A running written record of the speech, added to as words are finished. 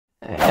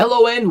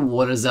Hello and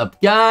what is up,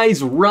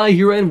 guys? Rye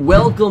here and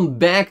welcome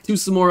back to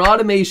some more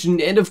automation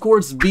and of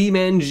course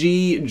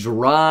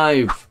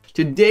BeamNG.Drive.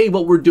 Today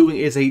what we're doing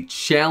is a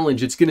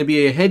challenge. It's going to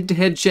be a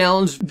head-to-head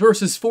challenge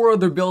versus 4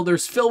 other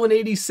builders,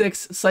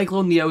 Phil86,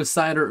 Psychlone the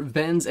Outsider,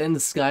 Vens,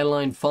 and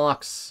Skyline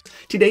Fox.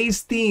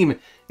 Today's theme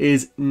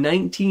is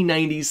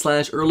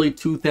 1990s/early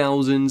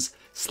 2000s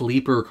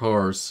sleeper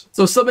cars.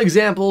 So some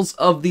examples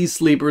of these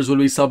sleepers would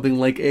be something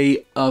like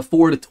a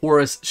Ford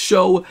Taurus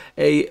SHO,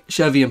 a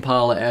Chevy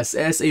Impala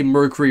SS, a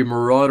Mercury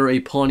Marauder, a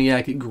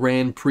Pontiac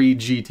Grand Prix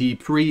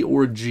GTP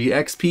or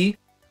GXP.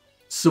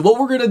 So what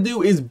we're going to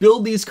do is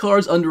build these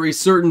cars under a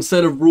certain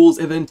set of rules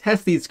and then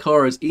test these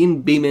cars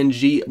in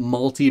BeamNG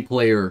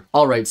Multiplater.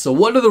 Alright, so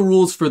what are the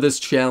rules for this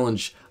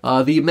challenge?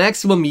 The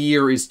maximum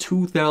year is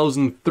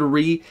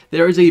 2003.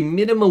 There is a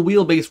minimum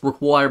wheelbase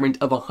requirement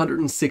of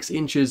 106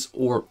 inches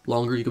or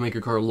longer. You can make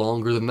your car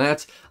longer than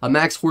that. A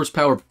max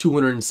horsepower of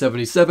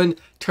 277.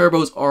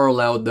 Turbos are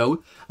allowed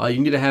though. You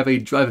need to have a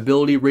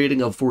drivability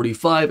rating of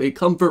 45, a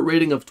comfort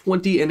rating of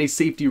 20, and a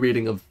safety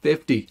rating of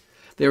 50.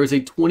 There is a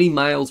 20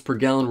 miles per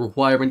gallon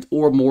requirement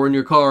or more in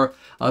your car,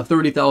 a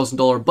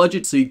 $30,000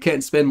 budget, so you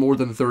can't spend more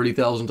than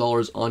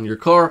 $30,000 on your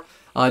car.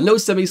 No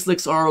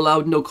semi-slicks are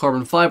allowed, no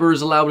carbon fiber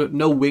is allowed,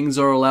 no wings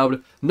are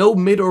allowed, no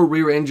mid or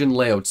rear engine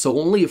layout, so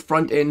only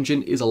front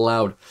engine is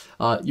allowed.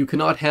 You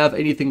cannot have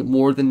anything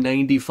more than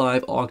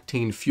 95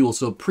 octane fuel,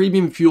 so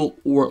premium fuel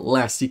or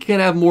less. You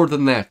can't have more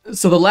than that.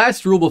 So the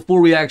last rule before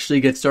we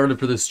actually get started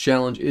for this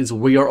challenge is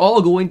we are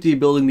all going to be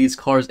building these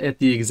cars at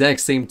the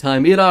exact same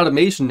time, in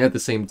automation at the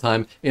same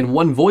time, in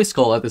one voice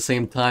call at the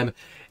same time.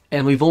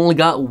 And we've only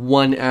got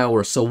 1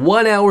 hour. So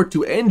 1 hour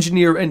to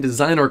engineer and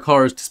design our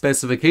cars to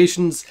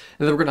specifications.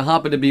 And then we're going to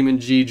hop into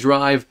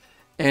BeamNG.Drive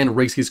and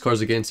race these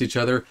cars against each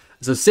other.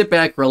 So sit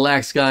back,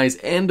 relax, guys.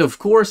 And of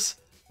course,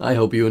 I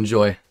hope you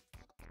enjoy.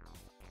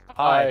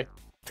 Hi.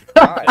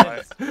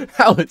 Hi.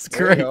 That was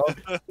great.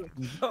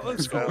 That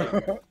was great.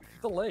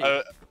 Delayed.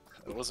 I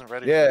wasn't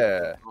ready.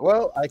 Yeah.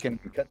 Well, I can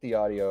cut the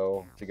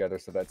audio together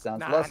so that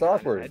sounds less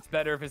awkward. It's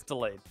better if it's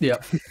delayed. Yeah.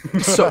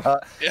 So,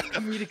 Yeah.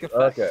 Comedic effect.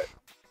 Okay.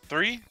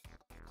 3,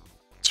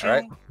 2, All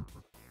right.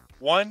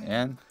 1,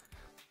 And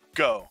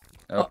go.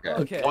 okay.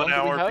 Okay. 1 what do we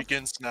hour have?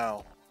 begins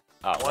now.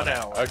 1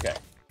 hour. Okay.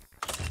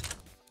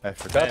 I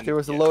forgot And- there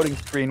was a loading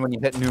screen when you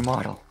hit new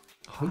model.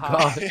 oh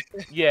god.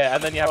 Yeah,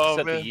 and then you have Oh, to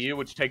set man. the year,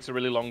 which takes a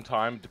really long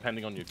time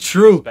depending on your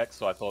True. specs.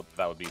 So I thought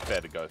that would be fair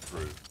to go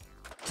through.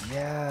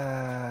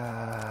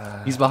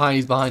 Yeah. He's behind,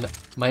 he's behind.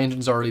 My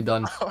engine's already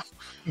done.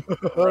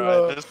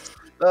 Right.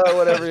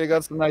 Whatever. You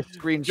got some nice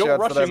screenshots You're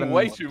that I've rushing been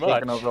way too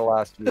taking much. over the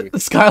last week.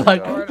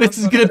 Skyline, So- this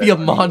is gonna be a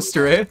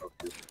monster, eh?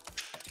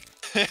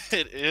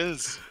 It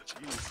is.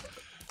 Jeez.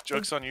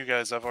 Joke's on you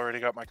guys. I've already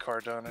got my car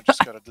done. I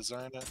just got to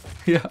design it.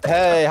 Yeah.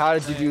 Hey, how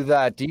did you do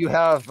that? Do you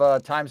have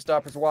time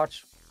stoppers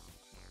watch?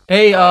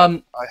 Hey, I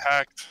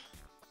hacked.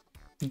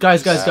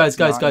 guys. That's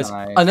not nice.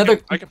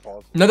 I can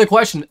pause. Another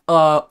question.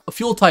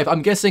 Fuel type.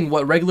 I'm guessing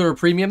what, regular or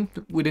premium?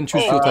 We didn't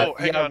choose fuel type.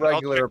 hang Yeah, on, I'll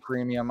regular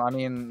premium. I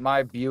mean,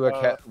 my Buick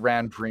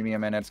ran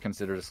premium, and it's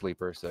considered a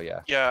sleeper, so yeah.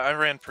 Yeah, I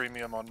ran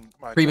premium on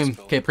my Premium. test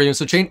build. Okay, premium.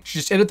 So change.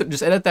 Just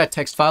edit that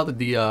text file to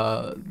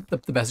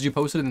the message you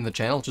posted in the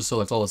channel, just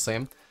so it's all the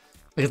same.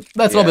 Like,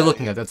 that's what I'll be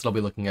looking at. That's what I'll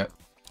be looking at.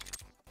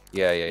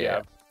 Yeah.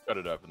 I've got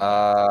it open.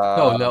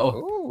 Oh, no.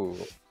 Ooh.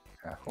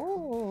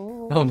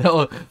 Ooh. Oh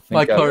no,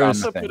 my Think car I'm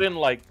is. Also put in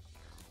like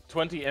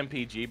 20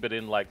 mpg, but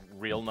in like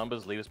real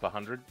numbers, liters per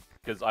 100,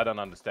 because I don't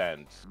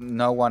understand.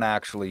 No one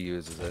actually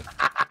uses it.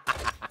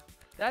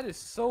 That is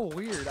so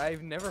weird.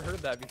 I've never heard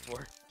that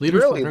before.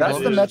 Liters Really? per That's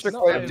 100 the metric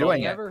No, way I've of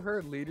doing it. never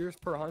heard liters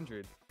per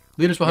 100.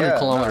 Liters per 100 Yeah, no.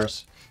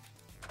 kilometers.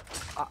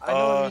 I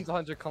know it means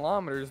 100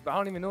 kilometers, but I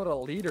don't even know what a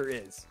liter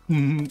is.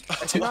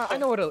 I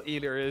know what a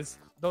liter is.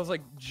 Those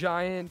like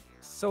giant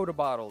soda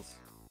bottles.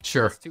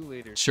 Sure, It's 2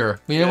 liters. sure.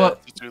 You know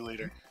what? It's a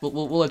 2-liter.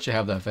 We'll let you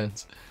have that,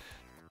 Vince.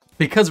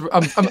 Because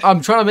I'm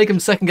trying to make him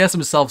second guess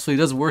himself, so he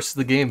does worse at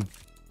the game.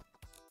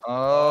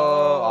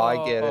 Oh,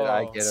 I get it.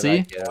 I get it.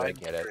 See? I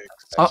get it.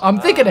 I'm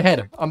thinking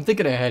ahead. I'm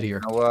thinking ahead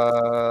here. You know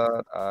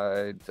what?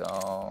 I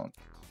don't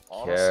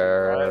Honestly,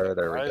 care.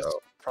 There we Rye's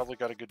go. probably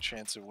got a good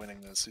chance of winning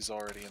this. He's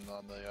already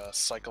on the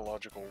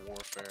psychological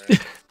warfare.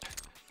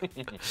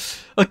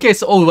 Okay,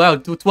 so oh wow,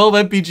 12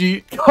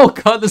 mpg. Oh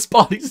god, this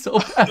body's so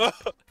bad.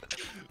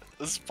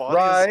 This body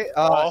Right. is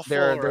awful,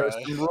 There's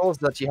Rye. some rules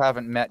that you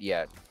haven't met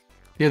yet.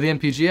 Yeah, the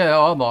MPG. Yeah,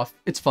 oh, I'm off.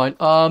 It's fine.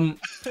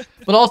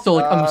 But also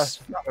like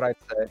Not what I'd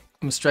say.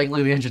 I'm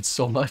strangling the engine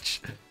so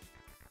much.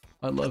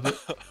 I love it.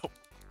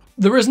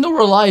 There is no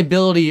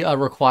reliability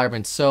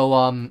requirement, so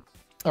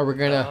are we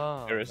gonna?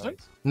 Oh, There isn't?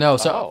 No,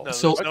 so Oh. No,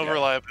 so there's no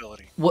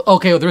reliability. well,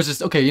 okay. There's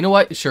just okay. You know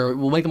what? Sure,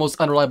 we'll make the most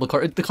unreliable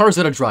car. The car's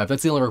gotta drive.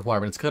 That's the only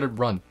requirement. It's gotta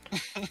run.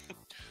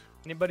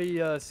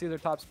 Anybody see their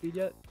top speed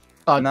yet?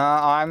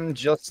 Nah,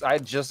 I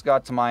just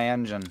got to my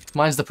engine.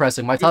 Mine's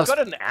depressing. My We've top got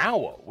an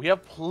hour. We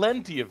have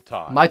plenty of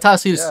time.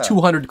 speed is Yeah.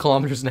 200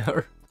 kilometers an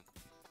hour.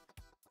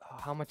 Oh,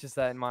 how much is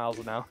that in miles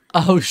an hour?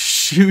 Oh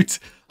shoot.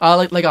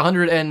 Like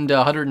 100 and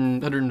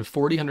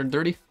 140,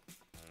 130.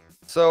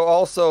 So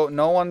also,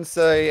 no one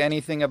say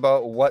anything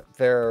about what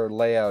their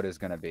layout is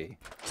going to be.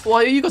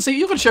 Well, you can say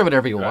you can share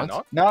whatever you want.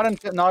 Not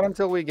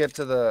until we get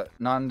to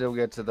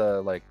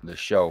the like the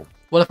show.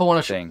 What if I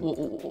want to? Thing.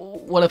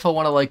 What if I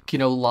want to like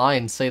lie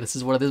and say this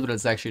is what it is, but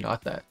it's actually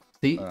not that?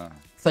 See,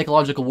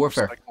 psychological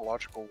warfare.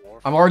 Psychological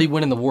warfare. I'm already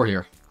winning the war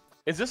here.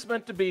 Is this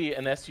meant to be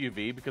an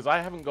SUV? Because I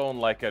haven't gone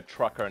like a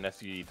truck or an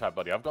SUV type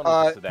body. I've gone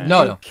with a sedan.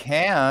 No, You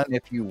can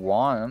if you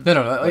want. No.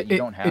 But you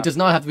don't have it does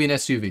not have to be an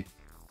SUV.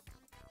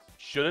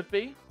 Should it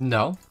be?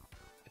 No.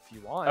 If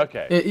you want.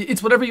 Okay.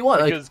 It's whatever you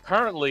want. Because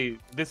currently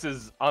this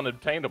is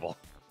unobtainable.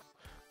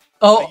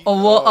 Well,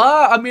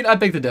 I mean, I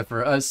beg to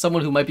differ. As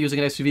someone who might be using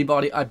an SUV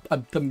body, I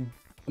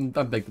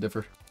beg to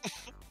differ.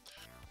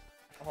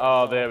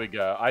 Oh, there we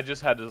go. I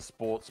just had a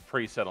sports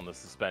preset on the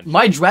suspension.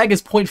 My drag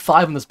is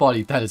 0.5 on this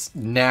body. That is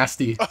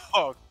nasty.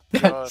 Oh,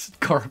 God. That's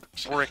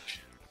garbage. Brick.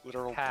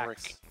 Literal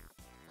Hacks. brick.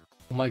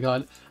 Oh my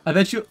god. I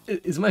bet you...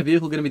 Is my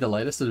vehicle going to be the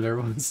lightest of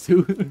everyone's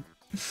too?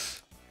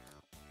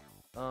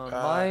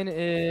 Mine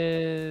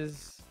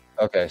is...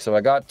 Okay, so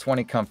I got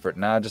 20 comfort.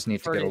 Now I just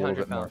need to get a little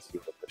bit more.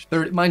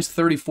 Mine's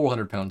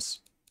 3,400 pounds.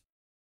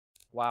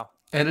 Wow.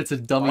 And it's a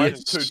dummy.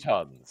 Mine's 2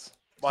 tons.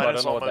 So I Mine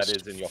don't know what that almost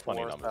is in your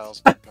funny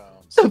numbers. 4,000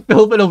 pounds.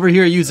 Philbin over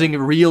here using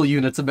real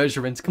units of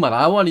measurements. Come on,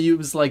 I want to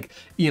use, like,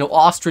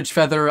 ostrich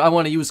feather. I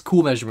want to use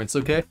cool measurements,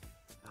 okay?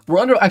 We're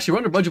under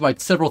budget by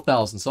several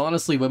thousand, so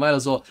honestly, we might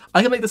as well...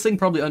 I can make this thing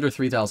probably under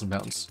 3,000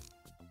 pounds.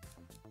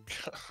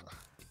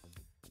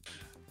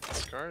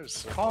 This car is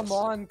so Come messy.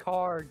 on,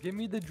 car. Give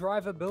me the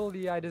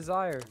drivability I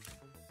desire.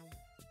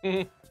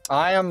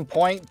 I am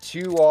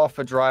 0.2 off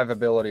of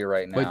drivability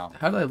right Wait, now.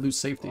 how did I lose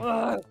safety?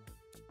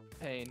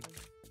 Pain.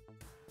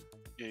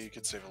 Yeah, you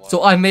could save a lot.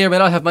 So I may or may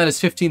not have minus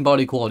 15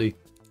 body quality.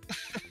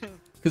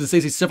 Because it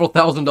saves you several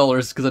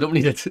 $1,000s, because I don't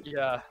need it.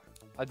 Yeah,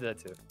 I did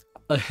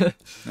that too.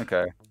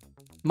 Okay.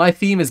 My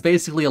theme is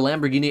basically a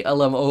Lamborghini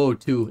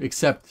LM002,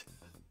 except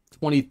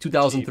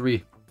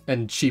 2003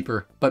 and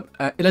cheaper. But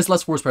it has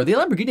less horsepower. The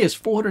Lamborghini has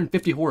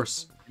 450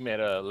 horse. You made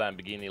a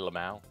Lamborghini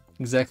Lamau.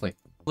 Exactly.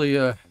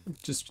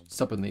 Just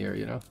it's up in the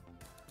air,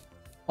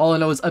 All I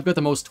know is I've got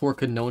the most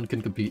torque and no one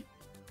can compete.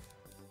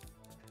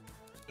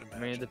 I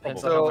mean, it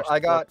depends on how So much I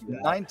got torque you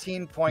have.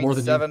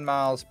 19.7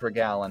 miles per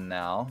gallon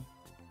now.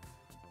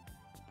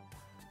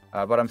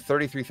 But I'm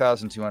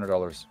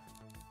 $33,200.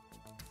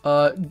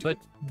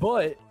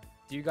 But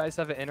do you guys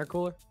have an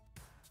intercooler?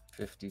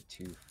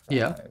 52.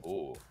 Yeah.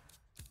 Ooh.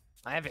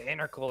 I have an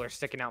intercooler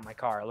sticking out my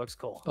car. It looks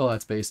cool. Oh,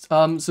 that's based.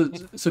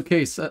 So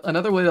Case,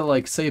 another way to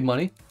like save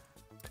money.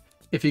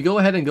 If you go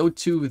ahead and go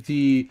to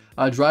the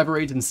driver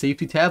aids and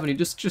safety tab, and you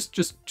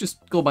just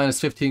go minus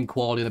 15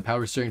 quality in the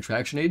power steering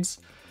traction aids,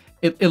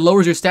 it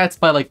lowers your stats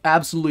by like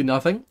absolutely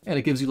nothing, and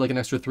it gives you like an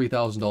extra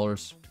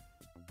 $3,000.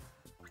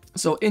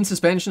 So in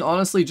suspension,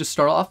 honestly, just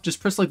start off,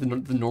 just press like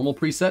the normal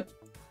preset,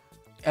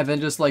 and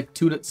then just like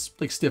tune it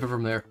like stiffer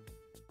from there.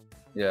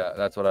 Yeah,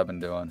 that's what I've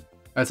been doing.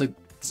 That's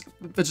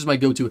just my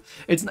go-to.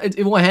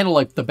 It won't handle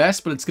like the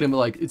best, but it's gonna be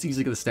like it's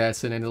easy to get the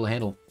stats in, and it'll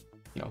handle,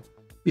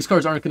 these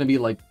cars aren't gonna be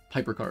like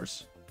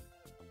hypercars.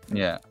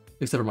 Yeah.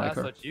 Except for my That's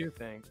car. what you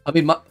think. I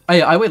mean,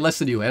 I weigh less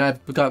than you, and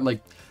I've got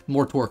like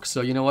more torque.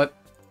 So you know what?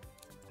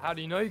 How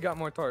do you know you got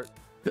more torque?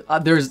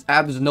 There's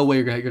no way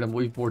you're gonna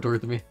weigh more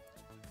torque than me.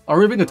 Are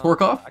we ripping the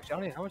torque off? Actually, I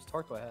don't know how much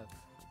torque do I have?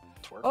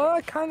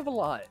 Torque. Kind of a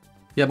lot.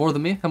 Yeah, more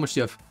than me. How much do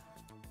you have?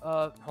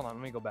 Hold on,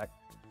 let me go back.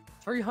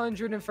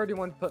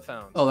 331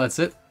 foot-pounds. Oh, that's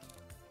it.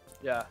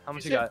 Yeah, how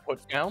much You you said got?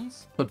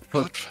 foot-pounds?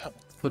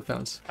 Foot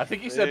pounds. I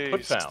think you said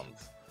Based.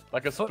 foot-pounds.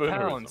 Like a spoon or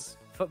Foot-pounds.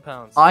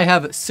 Foot-pounds. I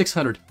have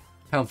 600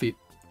 pound-feet.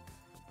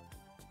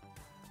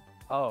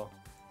 Oh.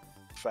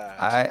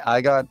 Fast.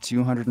 I got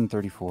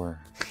 234.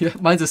 Yeah,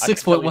 mine's a I can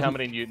tell you 6.1. how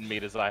many Newton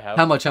meters I have.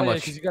 How much? How Oh, yeah,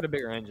 much? 'cause you got a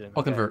bigger engine.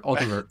 I'll Okay. convert. I'll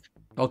convert.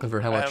 I'll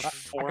convert. How I much?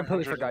 have I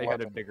completely forgot you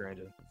had a 411. bigger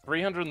engine.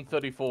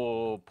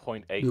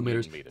 334.8 Newton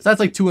meters. Newton meters. So that's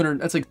like 200.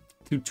 That's like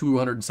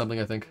 200 something,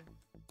 I think.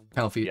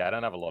 Pound-feet. Yeah, I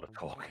don't have a lot of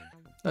torque.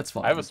 That's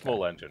fine. I have a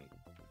small engine.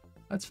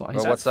 That's fine. Well,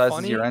 Is what that size is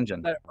funny your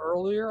engine? That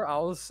earlier I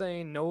was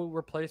saying no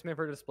replacement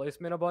for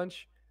displacement a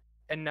bunch,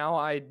 and now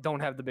I don't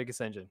have the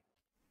biggest engine.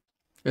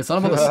 It's not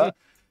about the.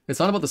 It's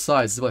not about the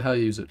size. It's about how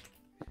you use it.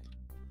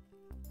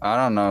 I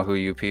don't know who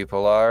you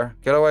people are.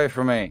 Get away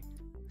from me.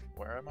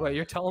 Where am I? Wait,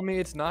 you're telling me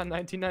it's not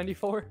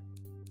 1994?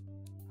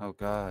 Oh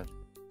God.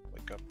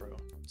 Wake up, bro.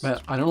 This Man, is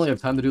I don't really have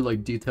time to do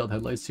like detailed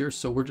headlights here,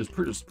 so we're just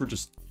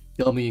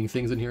dummying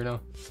things in here now.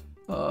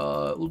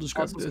 We'll just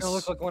grab Also, it's this. gonna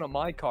look like one of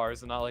my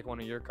cars and not like one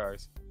of your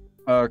cars.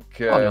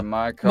 Okay, Oh, no.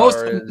 my car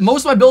is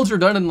Most of my builds are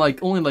done in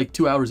like only like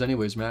 2 hours,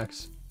 anyways,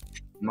 max.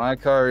 my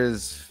car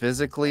is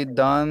physically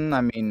done.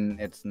 I mean,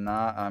 it's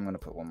not. I'm gonna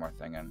put one more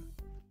thing in.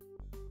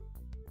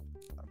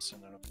 I'm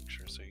sending a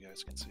picture so you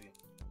guys can see.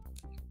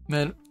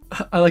 Man,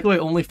 I like how I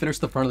only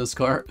finished the front of this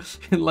car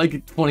in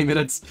like 20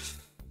 minutes.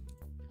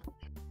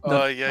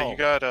 No. Yeah, Oh, you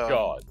got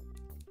God.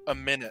 a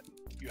minute.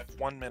 You have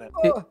 1 minute.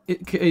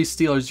 Hey,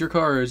 Steel, is your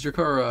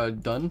car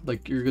done?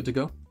 Like you're good to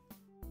go?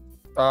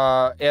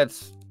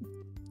 It's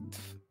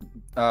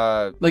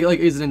Like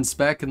is it in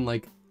spec and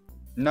like?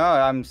 No,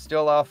 I'm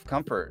still off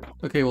comfort.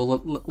 Okay,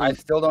 well, I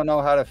still don't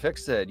know how to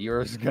fix it. You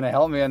were just gonna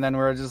help me, and then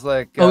we are just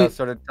like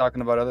started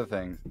talking about other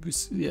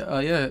things. yeah,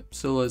 yeah.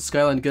 So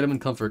Skyline, get him in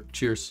comfort.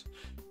 Cheers.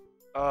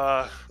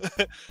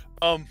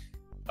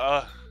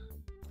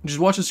 Just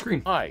watch the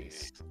screen.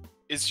 Nice.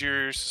 Is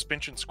your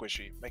suspension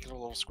squishy? Make it a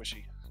little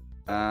squishy.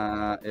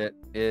 It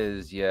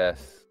is,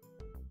 yes.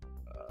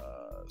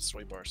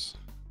 Sway bars.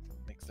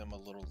 Make them a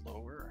little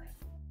lower.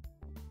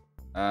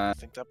 I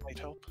think that might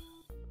help.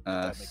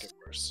 That make it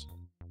worse.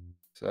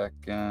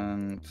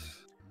 Second.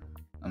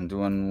 I'm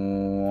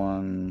doing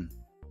one.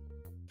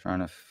 Trying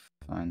to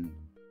find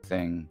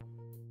thing.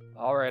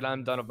 Alright,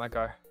 I'm done with my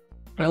car.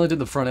 I only did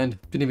the front end.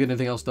 Didn't even get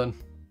anything else done.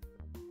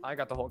 I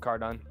got the whole car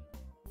done.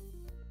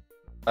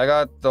 I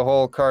got the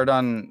whole car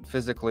done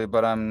physically,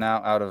 but I'm now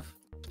out of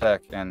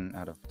spec and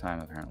out of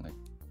time apparently.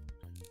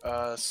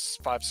 5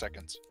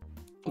 seconds.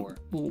 4.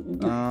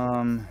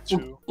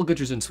 2. We'll get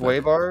yours in sway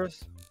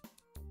bars.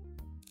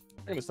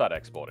 I'm gonna start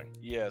exporting.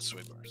 Yeah,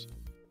 sway bars.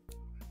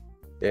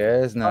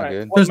 Yeah, it's not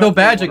good. There's no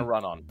badging.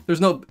 Run on?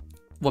 There's no.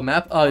 What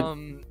map?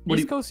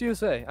 East Coast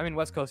USA. I mean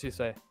West Coast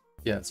USA.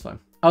 Yeah, it's fine.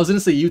 I was gonna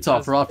say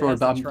Utah for off-road,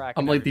 but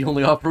I'm like the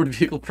only off-road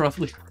vehicle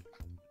probably.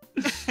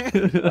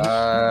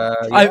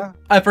 Yeah.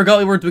 I forgot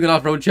we weren't doing an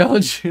off-road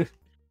challenge.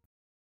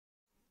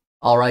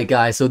 Alright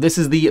guys, so this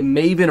is the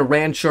Maven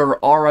Rancher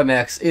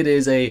RMX. It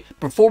is a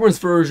performance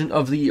version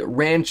of the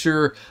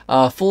Rancher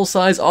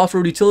full-size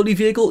off-road utility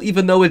vehicle,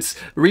 even though it's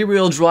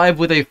rear-wheel drive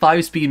with a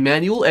 5-speed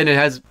manual and it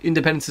has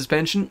independent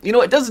suspension. You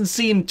know, it doesn't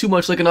seem too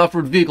much like an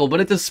off-road vehicle,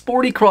 but it's a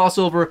sporty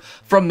crossover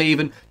from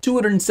Maven,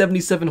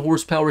 277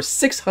 horsepower,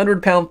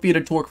 600 pound-feet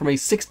of torque from a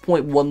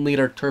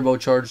 6.1-liter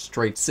turbocharged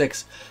straight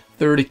 6.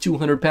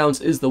 3,200 pounds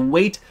is the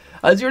weight.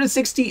 0 to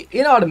 60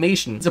 in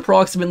automation, it's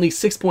approximately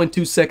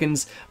 6.2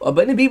 seconds,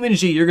 but in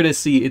BeamNG, you're going to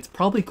see it's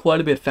probably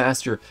quite a bit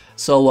faster.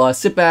 So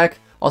sit back,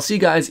 I'll see you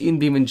guys in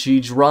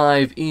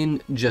BeamNG.Drive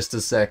in just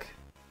a sec.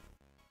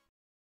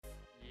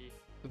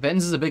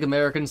 Benz is a big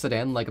American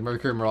sedan, like a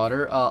Mercury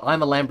Marauder.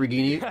 I'm a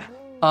Lamborghini.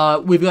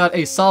 We've got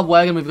a Saab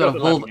wagon, we've got a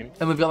Volvo,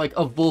 and we've got like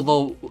a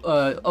Volvo,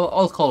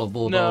 I'll call it a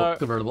Volvo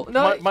convertible.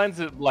 No, mine's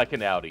like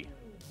an Audi.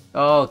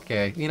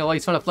 Okay, you know what,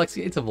 he's trying to flex,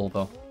 it's a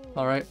Volvo.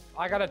 Alright.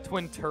 I got a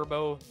twin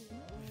turbo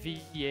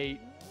V8.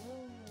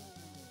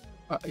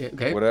 Yeah,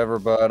 okay. Whatever,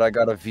 bud. I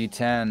got a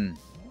V10.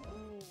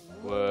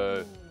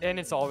 Whoa. And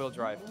it's all-wheel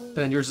drive.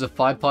 Then yours is a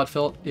 5-pot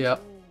fill? Yeah.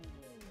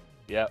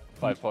 Yeah,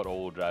 5-pot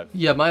all-wheel drive.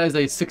 Yeah, mine is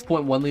a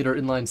 6.1-liter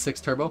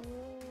inline-6 turbo.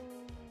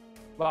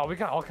 Wow, we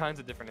got all kinds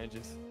of different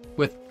engines.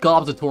 With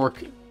gobs of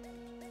torque.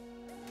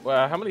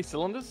 Well, how many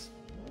cylinders?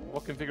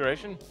 What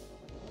configuration?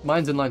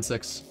 Mine's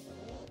inline-6.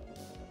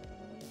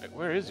 Wait,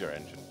 where is your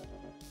engine?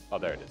 Oh,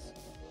 there it is.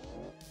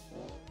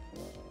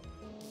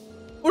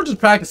 We're just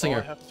practicing All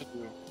her. I have to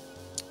do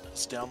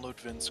is download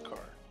Vin's car.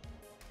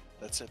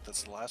 That's it.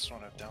 That's the last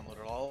one. I've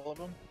downloaded all of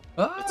them.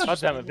 God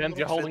damn it, Vince,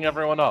 you're holding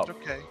everyone up.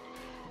 Okay.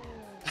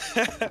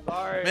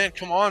 Sorry. Man,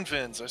 come on,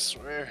 Vince. I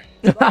swear.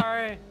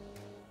 Sorry.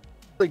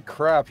 Holy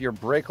crap, your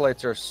brake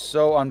lights are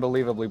so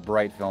unbelievably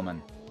bright filming.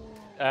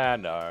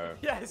 No.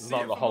 Yeah, There's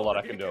not a whole lot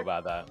I can do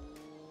about that.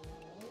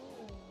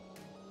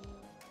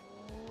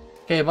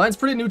 Okay, mine's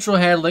pretty neutral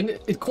handling.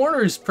 It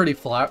corners pretty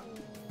flat.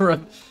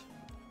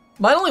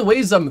 Mine only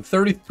weighs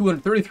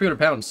 3,300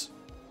 pounds.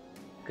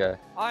 Okay.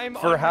 I'm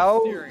For how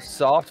understeering.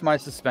 soft my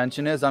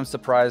suspension is, I'm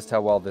surprised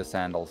how well this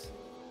handles.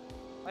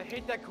 I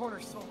hate that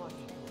corner so much.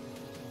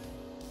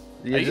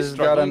 You Are you just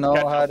gotta struggling to know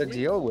catch how up to with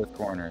me? deal with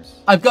corners.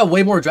 I've got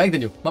way more drag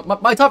than you.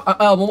 My top,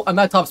 I'm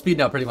at top speed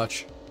now, pretty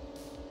much.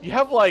 You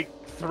have like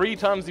 3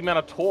 times the amount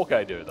of torque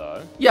I do,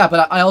 though. Yeah,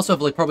 but I also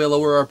have like probably a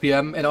lower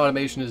RPM, and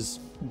automation is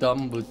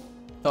dumb with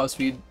top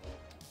speed.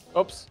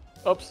 Oops.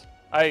 Oops.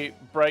 I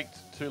braked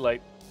too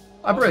late.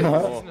 I break.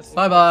 Oh.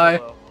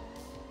 Bye-bye.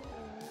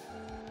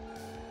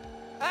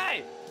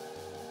 Hey!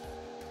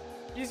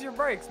 Use your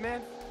brakes,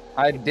 man.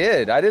 I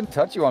did. I didn't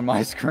touch you on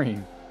my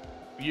screen.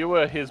 You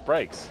were his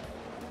brakes.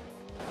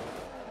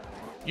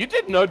 You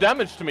did no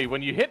damage to me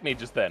when you hit me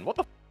just then. What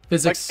the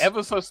Physics. Like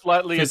ever so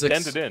slightly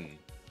Physics. dented in.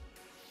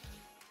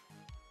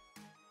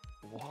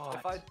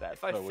 What?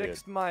 If I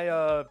fixed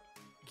my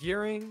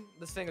gearing,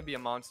 this thing would be a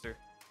monster.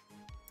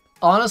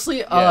 Honestly,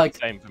 Yeah, like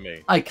same for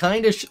me. I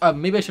kind of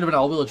maybe I should have been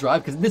all-wheel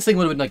drive because this thing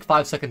would have been like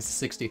 5 seconds to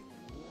 60.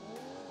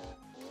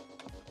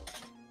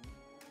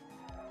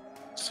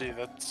 See,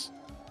 that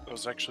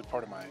was actually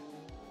part of my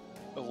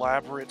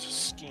elaborate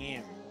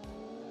scheme.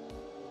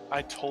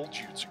 I told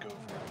you to go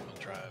for all-wheel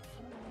drive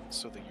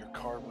so that your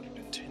car would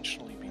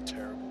intentionally be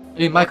terrible. I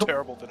mean, More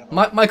terrible than it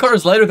my car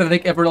is lighter than I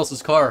think everyone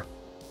else's car.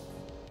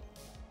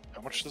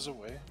 How much does it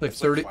weigh? Like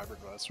It's 30. Like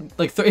fiberglass, right?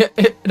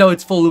 Like no,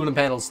 it's full aluminum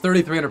panels.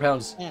 3,300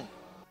 pounds.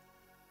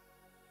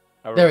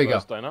 There we go.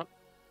 Donut.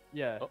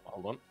 Yeah. Oh,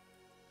 hold on.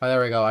 Oh, there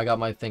we go. I got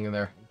my thing in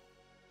there.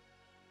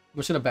 I'm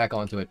just gonna back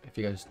onto it if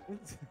you guys.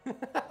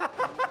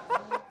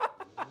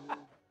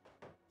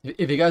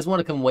 If you guys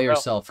want to come weigh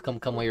yourself,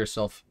 come weigh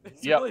yourself.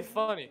 It's really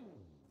funny.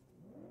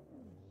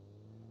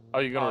 Oh,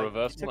 you're gonna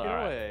reverse Took one? it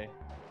Alright. away.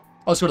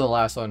 I'll just go to the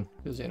last one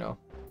because you know.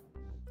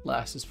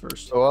 Last is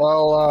first.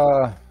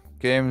 Well,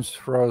 game's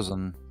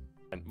frozen.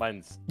 And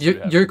mine's.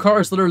 Your car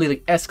is literally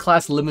like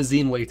S-class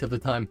limousine weight of the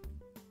time.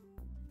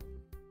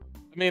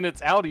 I mean,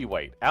 it's Audi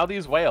weight.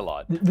 Audis weigh a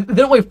lot. They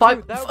don't weigh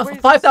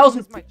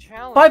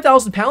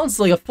 5,000 pounds,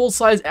 like a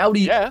full-size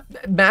Audi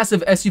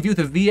massive SUV with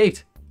a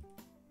V8.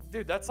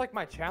 Dude, that's like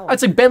my challenge.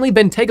 That's like Bentley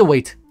Bentayga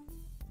weight.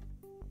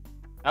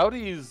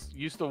 Audis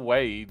used to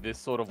weigh this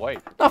sort of weight.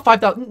 Not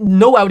 5,000.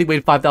 No Audi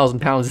weighed 5,000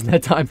 pounds in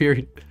that time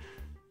period.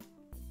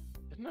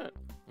 Isn't it?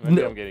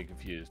 Maybe I'm getting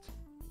confused.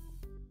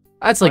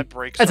 That's like,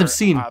 that's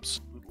obscene.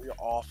 Absolutely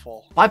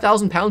awful.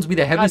 5,000 pounds would be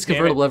the heaviest damn it.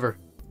 convertible ever.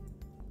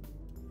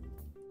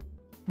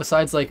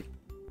 Besides, like,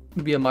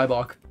 maybe a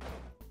Maybach.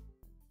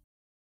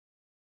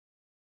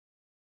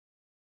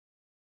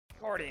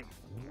 Recording.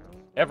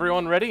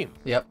 Everyone ready?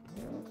 Yep.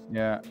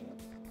 Yeah.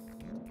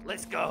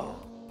 Let's go.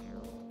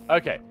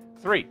 Okay.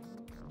 3,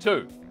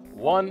 2,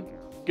 1,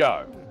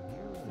 go.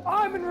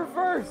 I'm in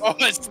reverse. Oh,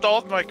 I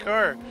stalled my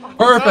car.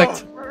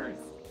 Perfect.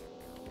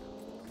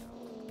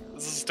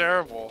 This is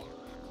terrible.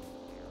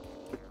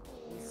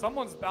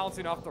 Someone's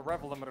bouncing off the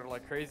rev limiter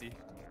like crazy.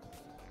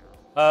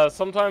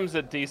 Sometimes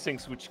it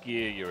desyncs which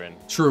gear you're in.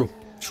 True.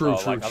 True,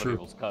 Like other true.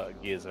 people's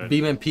gears are.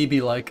 BeamMP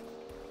be like.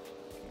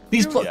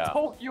 These Dude, Yeah.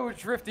 Tokyo is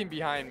drifting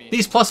behind me.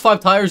 These +5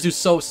 tires do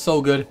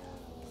so good.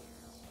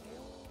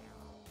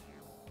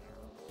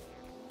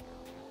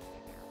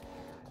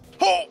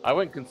 Oh! I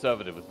went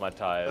conservative with my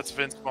tires. That's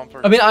Vince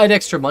Bumper. I mean, I had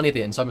extra money at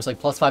the end, so I'm just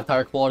like +5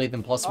 tire quality,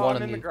 then +1 I'm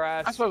and in the the...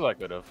 grass. I suppose I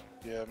could have.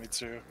 Yeah, me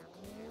too.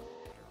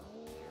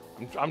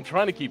 I'm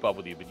trying to keep up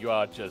with you, but you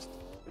are just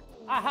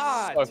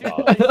Aha! so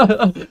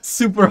Dude, fast.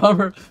 Super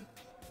Hummer.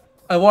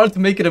 I wanted to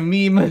make it a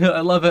meme.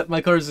 I love it.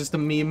 My car is just a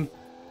meme.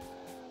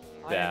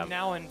 I am Damn.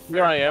 now in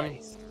Here I am,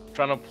 place.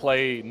 trying to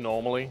play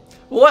normally.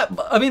 What?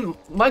 I mean,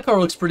 my car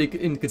looks pretty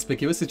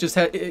inconspicuous. It just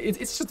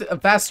it's just a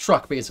fast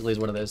truck, basically, is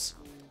what it is.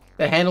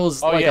 It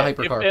handles like a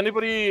hypercar. If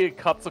anybody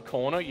cuts a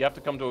corner, you have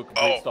to come to a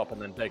complete stop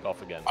and then take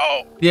off again.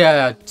 Oh!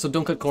 Yeah, so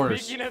don't cut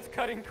corners. Speaking of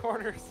cutting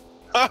corners.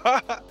 Yeah,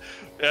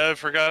 I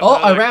forgot. Oh,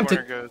 how I that ramped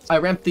corner it. goes. I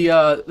ramped the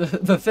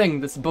the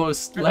thing. This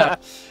bonus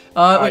lap.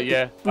 Wait,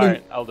 Yeah, wait,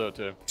 alright, I'll do it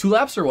too. 2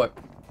 laps or what?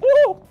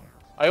 Woo!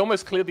 I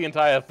almost cleared the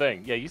entire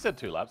thing. Yeah, you said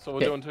 2 laps, so we're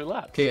Okay. doing 2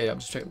 laps. Okay, yeah, I'm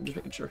just checking. I'm just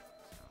making sure.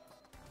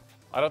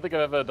 I don't think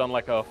I've ever done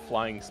like a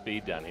flying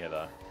speed down here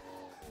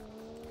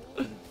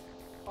though.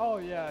 Oh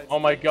yeah. Oh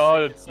my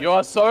god, you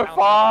are so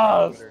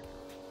fast!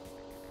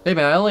 Hey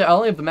man, I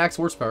only have the max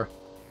horsepower.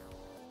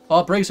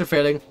 Oh, brakes are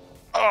failing.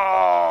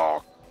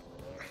 Oh!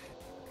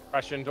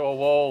 Crash into a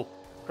wall.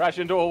 Crash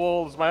into a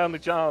wall is my only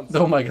chance.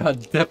 Oh my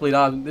god, definitely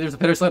not. There's a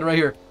pitter slide right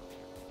here.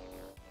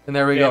 And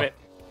there we Damn go. it.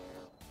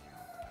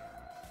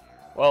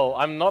 Well,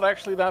 I'm not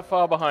actually that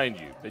far behind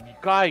you,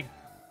 but God,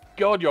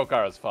 your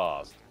car is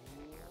fast.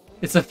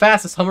 It's the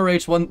fastest Hummer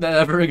H1 that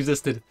ever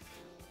existed.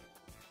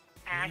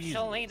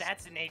 Actually,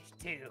 that's an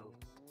H2.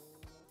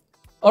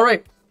 All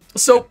right,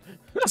 so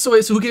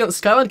who came?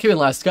 Skyline came in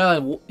last.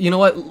 Skyline, you know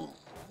what?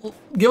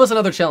 Give us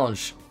another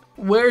challenge.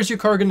 Where's your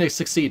car going to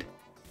succeed?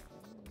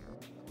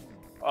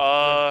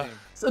 Uh,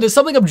 So there's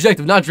something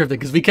objective, not drifting,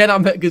 because we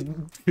cannot. Because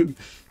I mean,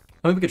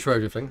 we could try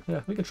drifting.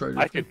 Yeah, we can try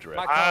drifting. I could drift.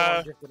 My car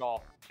won't drift at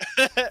all.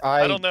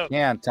 I don't know.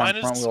 Can't. I'm Mine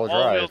is front-wheel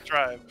all-wheel drive.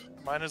 drive.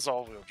 Mine is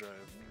all-wheel drive.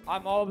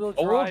 I'm all-wheel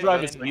drive. All-wheel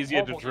drive is and easier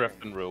to all-wheel drift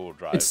than rear-wheel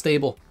drive. It's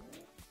stable.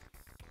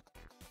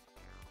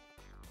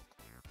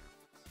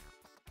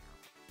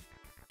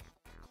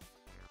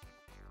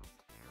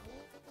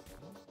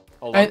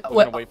 Hold on, And- we're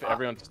wait, gonna wait for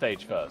everyone to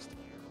stage first.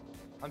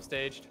 I'm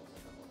staged.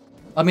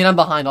 I mean, I'm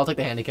behind. I'll take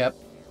the handicap.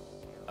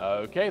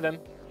 Okay then.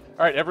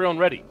 Alright, everyone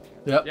ready?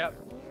 Yep. Yep.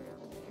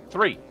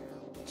 3,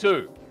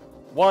 2,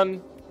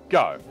 1,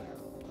 go.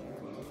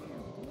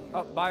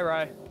 Oh, bye,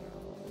 Rye.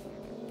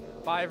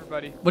 Bye,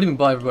 everybody. What do you mean,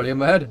 bye, everybody?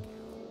 I'm ahead.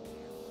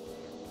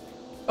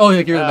 Oh, yeah,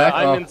 you're in the back.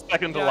 I'm Oh. in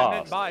second to Yeah, I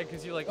meant last. bye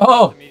because you like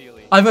Oh. left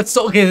immediately. I've got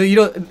so okay. You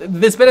know,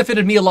 this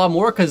benefited me a lot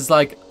more because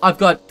like I've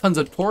got tons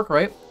of torque,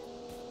 right?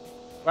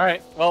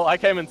 Alright, well, I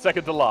came in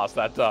second to last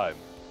that time.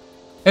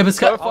 Yeah, but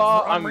So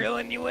far, I'm I'm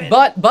reeling you in.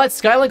 but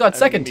Skyline got I'm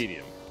second,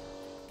 medium.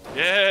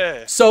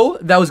 Yeah. so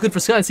that was good for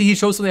Skyline. See, he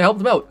showed something that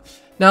helped him out.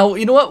 Now,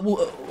 you know what?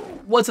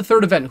 What's the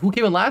third event? Who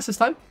came in last this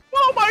time?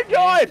 Oh my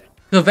god!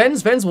 The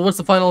Vens. Well, what's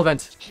the final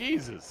event?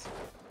 Jesus.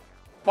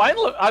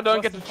 Final, I don't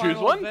What's get to the choose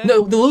final one? event?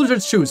 No, the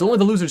losers choose. Only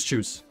the losers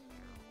choose.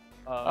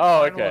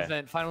 Oh, Final okay.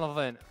 Event, final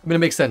event. I mean, it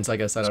makes sense, I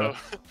guess. I don't know.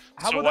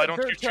 How So about why that don't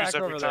you dirt choose track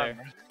every over time?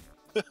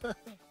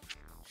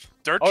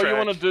 Dirt Oh, track. you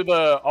want to do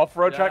the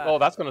off-road track? Yeah. Oh,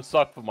 that's gonna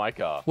suck for my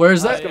car. Where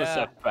is That's that? gonna Yeah.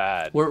 suck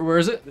bad. Where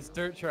is it? This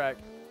dirt track.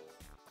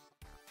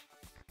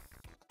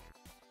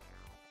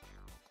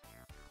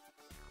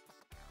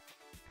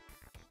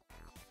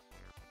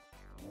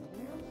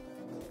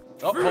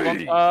 Oh,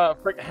 hold on.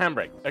 Frick,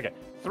 handbrake. Okay.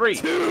 3,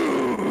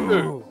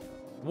 2,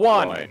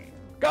 1,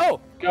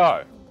 Go!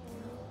 go.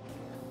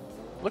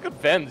 Look at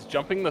Vens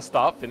jumping the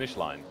start-finish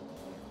line.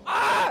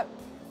 Ah!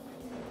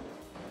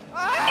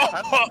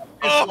 Oh,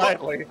 It's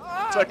slightly.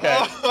 It's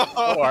okay.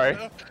 Don't worry.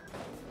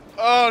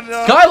 Oh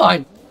no.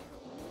 Skyline.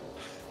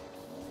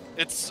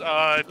 It's team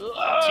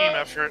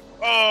effort.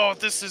 Oh,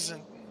 this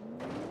isn't.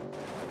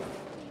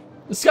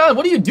 Skyline,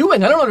 what are you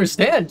doing? I don't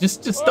understand.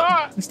 Just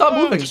stop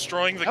moving.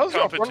 Destroying the How's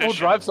your front-wheel competition.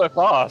 drive so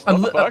fast?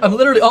 I'm What the fuck?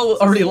 literally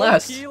already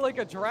last. Key like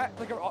a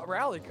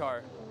rally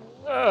car.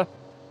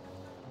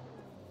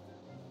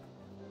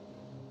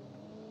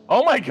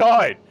 Oh my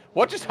god!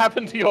 What just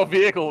happened to your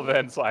vehicle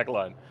then,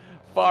 Cyclone?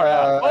 Far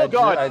out. Oh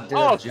god! I did a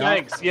Oh, jump.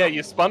 thanks. Yeah,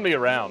 you spun me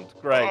around.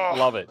 Great. Oh.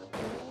 Love it.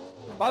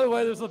 By the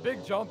way, there's a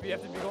big jump. You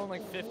have to be going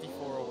like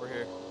 54 over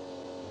here.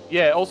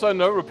 Yeah, also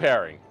no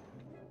repairing.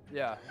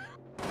 Yeah.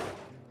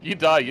 You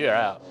die, you're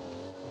out.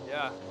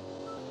 Yeah.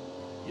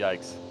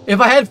 Yikes. If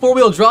I had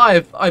 4-wheel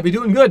drive, I'd be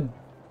doing good.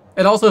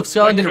 And also, if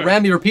Skyline didn't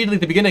ram me repeatedly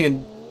at the beginning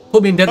and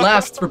put me in dead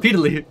last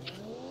repeatedly.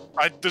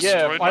 I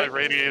destroyed my I-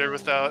 radiator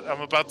without.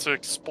 I'm about to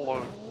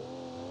explode.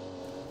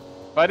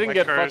 If I didn't My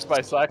get curse. fucked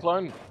by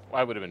Cyclone,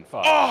 I would have been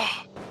fucked.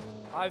 Oh.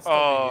 I've still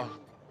Oh.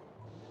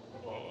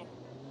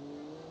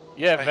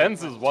 Yeah, I hate Venz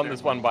has that won too.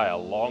 this one by a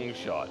long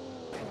shot.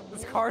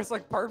 This car is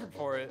like perfect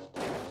for it.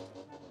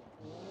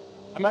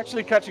 I'm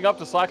actually catching up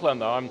to Cyclone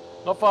though. I'm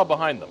not far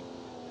behind them.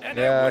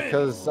 Yeah,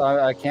 because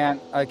I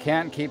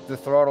can't keep the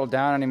throttle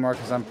down anymore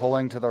because I'm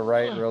pulling to the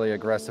right really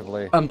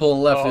aggressively. I'm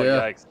pulling left, Oh, yeah.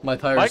 yikes. My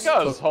tires. My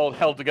car's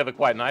held together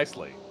quite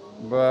nicely.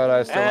 But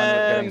I still ended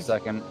up getting And-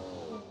 second.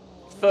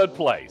 Third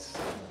place.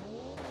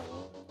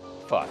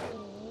 Fuck.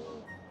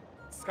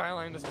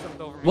 Skyline just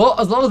jumped over me. Well,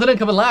 as long as I didn't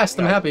come in last,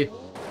 I'm Yeah. happy.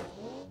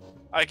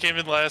 I came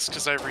in last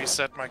because I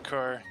reset my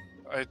car.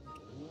 I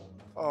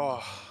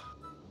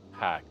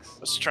Hacks.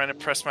 was trying to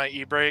press my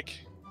e-brake,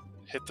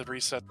 hit the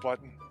reset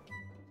button.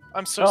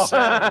 I'm so Oh.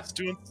 sad. It's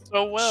doing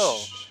so well.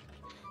 Shh.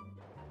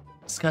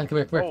 Skyline, come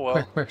here, come here, Oh, well.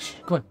 come here, shh,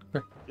 come on,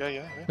 come Yeah.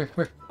 here, come here,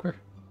 come here.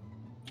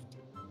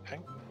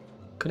 Hang.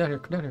 Come down here,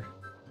 come down here.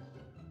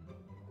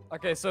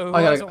 Okay, so who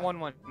I gotta- hasn't won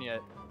one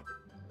yet?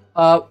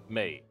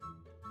 Me.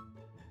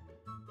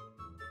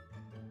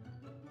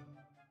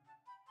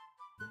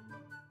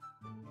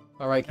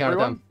 Alright, count it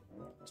Everyone?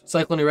 down.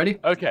 Cyclone, you ready?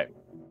 Okay.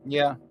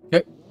 Yeah.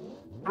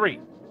 3,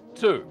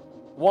 2,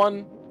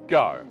 1,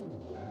 go.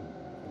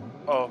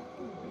 Oh,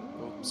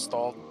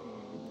 stalled.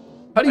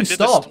 How do you I did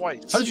stall? this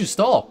twice. How did you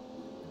stall?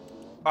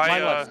 My I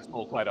lights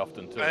stall quite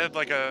often too. I had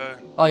like a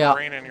Oh yeah,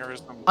 brain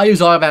aneurysm. I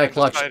use automatic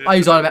clutch. decided I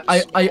use to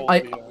automatic. stall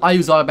the, I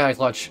use automatic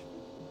clutch.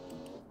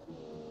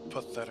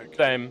 Pathetic.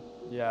 Same,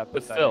 Yeah, but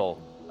pathetic. still,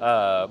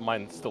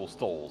 mine still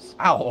stalls.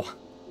 Ow.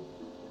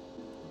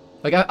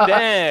 Like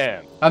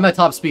Damn. I'm at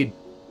top speed.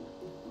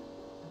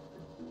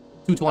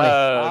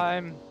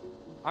 220.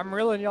 I'm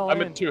reeling y'all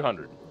I'm in. at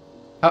 200.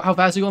 How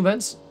fast are you going,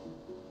 Vince?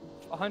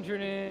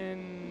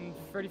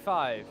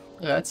 135.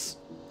 Yeah, that's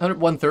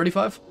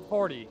 135.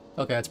 40.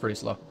 Okay, that's pretty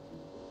slow.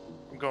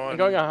 I'm going. I'm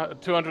going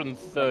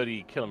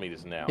 230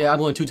 kilometers an hour. Yeah, I'm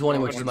going 220,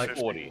 which is my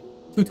 140.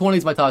 220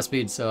 is my top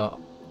speed,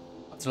 so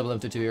that's what I'm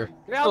limited to here.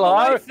 Get out of the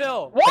Hello? way,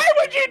 Phil! Why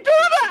would you do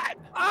that?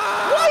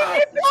 Why would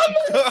you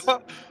do this?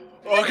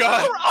 Oh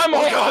god. I'm Oh,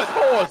 off God. the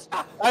course.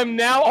 I'm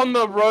now on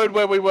the road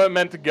where we weren't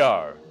meant to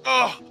go.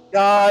 Oh,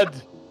 God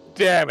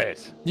damn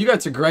it. You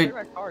guys are great.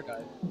 My car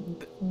died.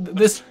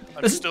 This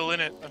I'm this still in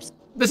it.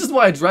 this is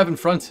why I drive in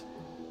front.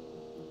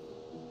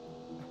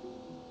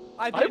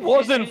 didn't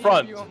was hit in any of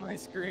front. you on my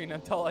screen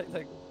until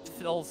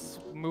Phil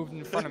moved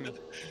in front of me.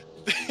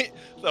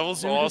 that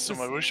was Dude, awesome.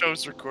 this I is- wish I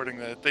was recording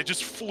that. They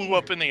just flew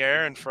up in the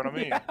air in front of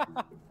me.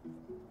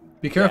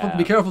 Be careful. Yeah.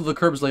 Be careful of the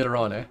curbs later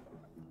on, eh?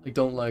 Like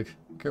don't like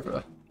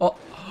careful. Oh.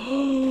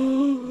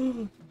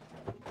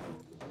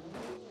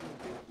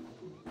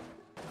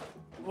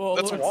 Well, it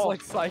That's a looks wall.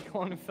 like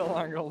Cyclone and Phil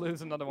aren't gonna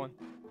lose another one.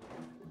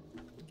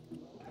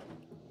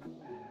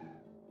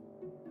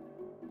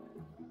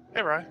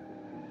 Hey, Ryan.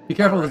 Be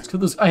careful. Alright.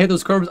 Those, I hit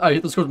those curbs. I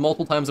hit those curbs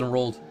multiple times and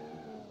rolled.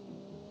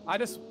 I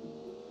just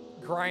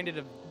grinded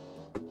a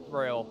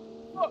rail.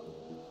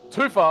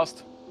 Too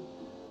fast.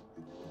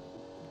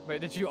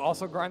 Wait, did you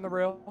also grind the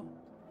rail?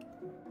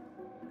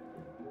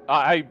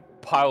 I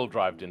pile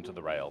drived into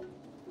the rail.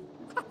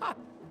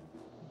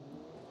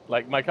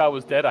 Like my car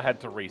was dead, I had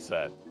to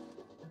reset.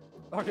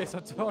 Okay, so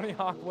Tony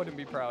Hawk wouldn't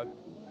be proud.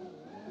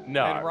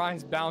 No. And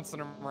Ryan's bouncing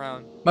him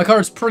around. My car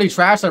is pretty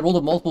trash. I rolled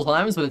it multiple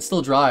times, but it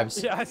still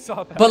drives. Yeah, I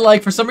saw that. But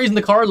like for some reason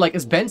the car like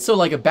is bent, so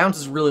like it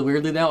bounces really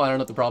weirdly now. I don't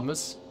know what the problem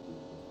is.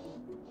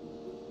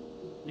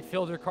 You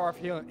filled your car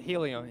with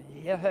helium.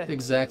 Yeah.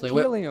 Exactly.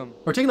 Wait, Helium.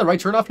 we're taking the right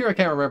turn off here. I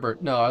can't remember.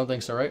 No, I don't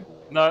think so. Right?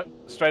 No,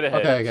 straight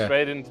ahead. Okay, okay.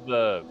 Straight into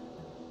the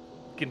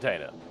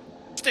container.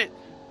 Missed it.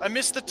 I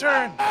missed the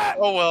turn.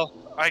 Oh well.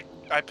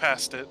 I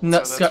passed it.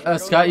 No, so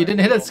that's- Sky, you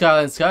didn't hit it,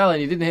 Skyline. Skyline,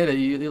 you didn't hit it.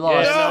 You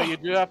lost. Yeah, No. no, you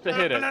do have to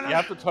hit it. No, no, no. You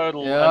have to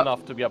total Yeah.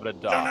 enough to be able to No,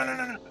 die. no,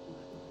 no, no, no.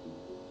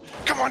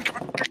 Come on,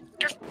 come on.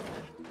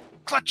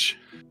 Clutch.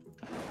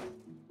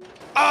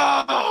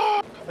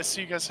 Ah! I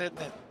see you guys hitting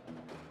it.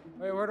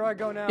 Wait, where do I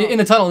go now? In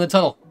the tunnel. In the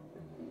tunnel.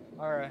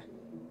 Alright.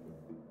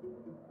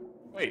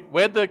 Wait,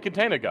 where'd the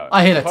container go?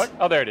 I hit it. Fuck?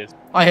 Oh, there it is.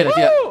 I hit it.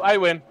 Yeah. Woo! I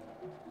win.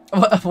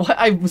 What?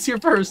 I was here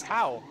first.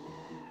 How?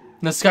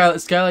 No,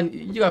 Skyline,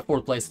 you got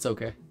fourth place. It's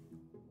okay.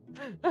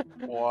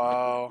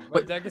 Wow.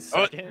 My deck is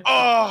Oh, second.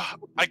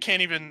 I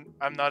can't even.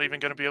 I'm not even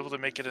gonna be able to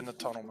make it in the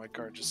tunnel. My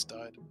car just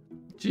died.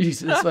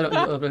 Jesus.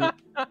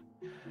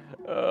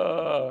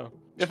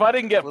 If I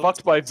didn't get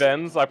fucked by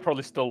Vens, I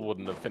probably still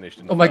wouldn't have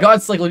finished. Oh my God,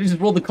 Psychlone, you just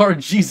rolled the card.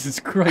 Jesus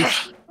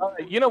Christ.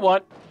 You know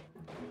what?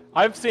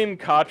 I've seen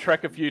Car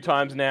Trek a few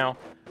times now.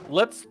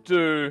 Let's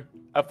do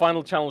a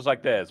final challenge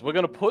like theirs. We're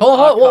gonna put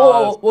our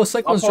cars whoa,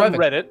 Cyclone's up on driving.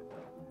 Reddit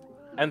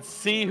and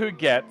see who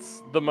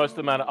gets the most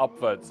amount of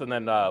upvotes, and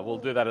then we'll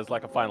do that as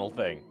like a final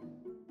thing.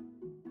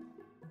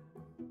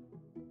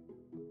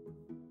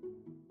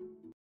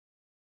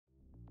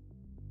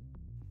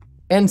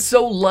 And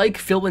so, like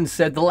Philman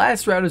said, the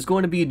last round is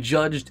going to be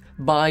judged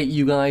by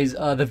you guys,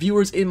 the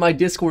viewers in my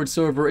Discord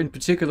server in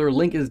particular.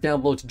 Link is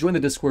down below to join the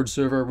Discord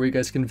server where you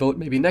guys can vote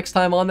maybe next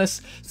time on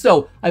this.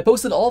 So, I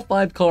posted all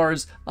 5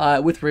 cars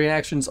with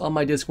reactions on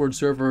my Discord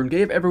server and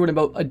gave everyone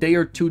about a day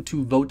or two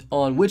to vote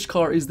on which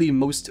car is the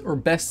most or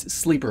best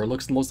sleeper. It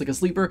looks the most like a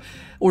sleeper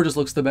or just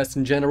looks the best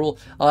in general.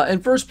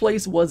 In first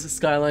place was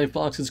Skyline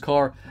Fox's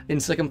car. In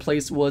second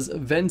place was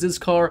Venz's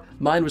car.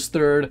 Mine was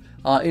third.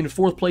 In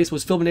fourth place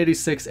was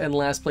Philman86, and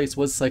last place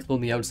was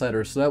Psychlone the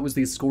Outsider. So that was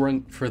the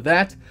scoring for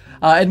that.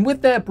 And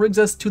with that brings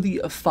us to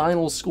the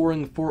final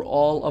scoring for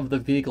all of the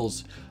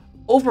vehicles.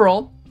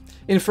 Overall,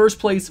 in first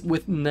place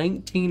with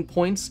 19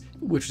 points,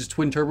 which is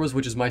TwinTurBros,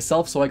 which is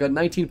myself, so I got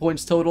 19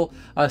 points total.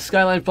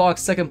 Skyline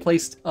Fox, second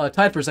place,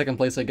 tied for second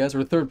place, I guess,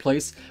 or third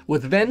place,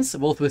 with Venz,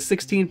 both with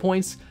 16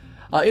 points.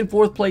 In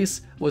fourth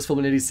place was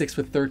Philman86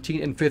 with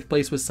 13, and fifth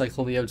place was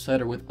Psychlone the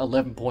Outsider with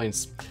 11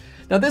 points.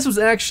 Now, this was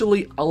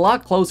actually a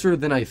lot closer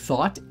than I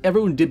thought.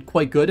 Everyone did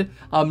quite good.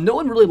 No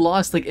one really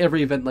lost, like,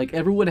 every event. Like,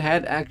 everyone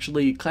had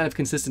actually kind of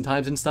consistent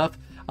times and stuff.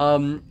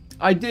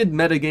 I did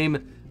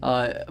metagame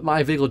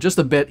my vehicle just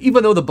a bit.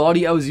 Even though the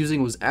body I was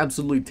using was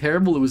absolutely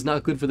terrible, it was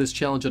not good for this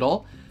challenge at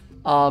all.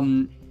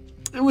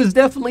 It was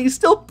definitely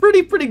still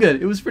pretty good.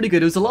 It was pretty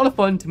good. It was a lot of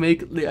fun to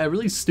make a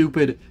really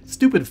stupid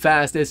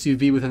fast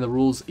SUV within the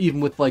rules, even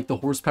with, like, the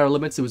horsepower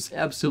limits. It was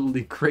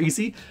absolutely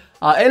crazy.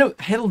 And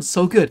it handled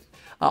so good.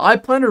 I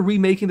plan on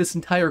remaking this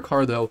entire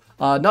car, though.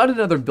 Not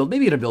another build,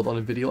 maybe in a build on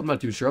a video, I'm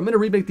not too sure. I'm going to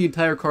remake the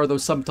entire car, though,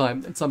 at some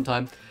time,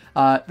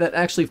 that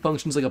actually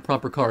functions like a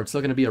proper car. It's not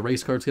going to be a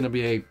race car, it's going to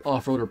be a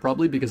off-roader,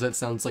 probably, because that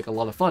sounds like a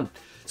lot of fun.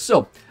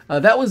 So,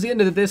 that was the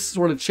end of this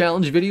sort of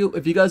challenge video.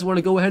 If you guys want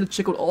to go ahead and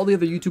check out all the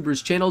other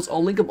YouTubers' channels,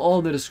 I'll link them all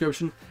in the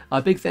description.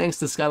 Big thanks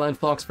to Skyline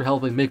Fox for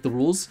helping make the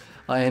rules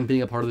and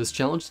being a part of this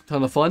challenge.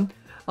 Ton of fun.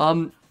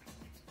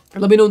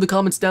 Let me know in the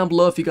comments down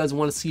below if you guys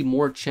want to see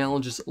more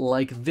challenges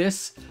like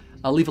this.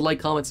 Leave a like,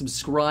 comment,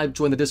 subscribe,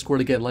 join the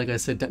Discord again, like I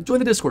said. Join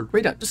the Discord,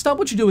 right now. Just stop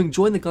what you're doing,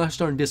 join the gosh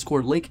darn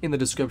Discord, link in the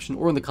description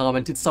or in the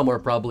comment, it's somewhere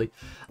probably.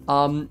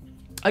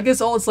 I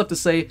guess all that's left to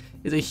say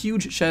is a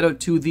huge shout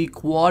out to the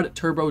Quad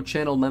Turbo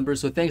channel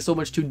members. So thanks so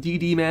much to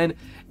DD Man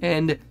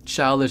and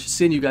Childish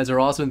Sin. You guys are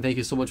awesome, and thank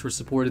you so much for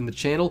supporting the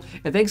channel.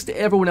 And thanks to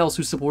everyone else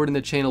who's supporting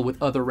the channel with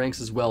other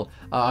ranks as well,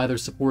 either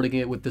supporting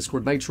it with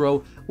Discord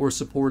Nitro or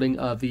supporting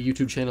the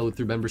YouTube channel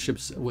through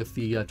memberships with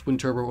the Twin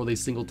Turbo or the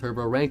Single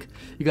Turbo rank.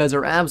 You guys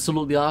are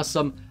absolutely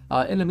awesome,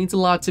 and it means a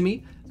lot to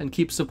me. And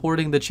keep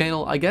supporting the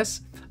channel, I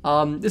guess.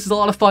 This is a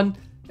lot of fun.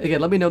 Again,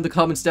 let me know in the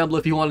comments down below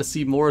if you want to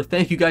see more.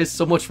 Thank you guys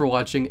so much for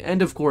watching.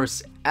 And of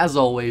course, as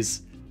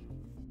always,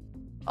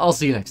 I'll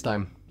see you next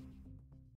time.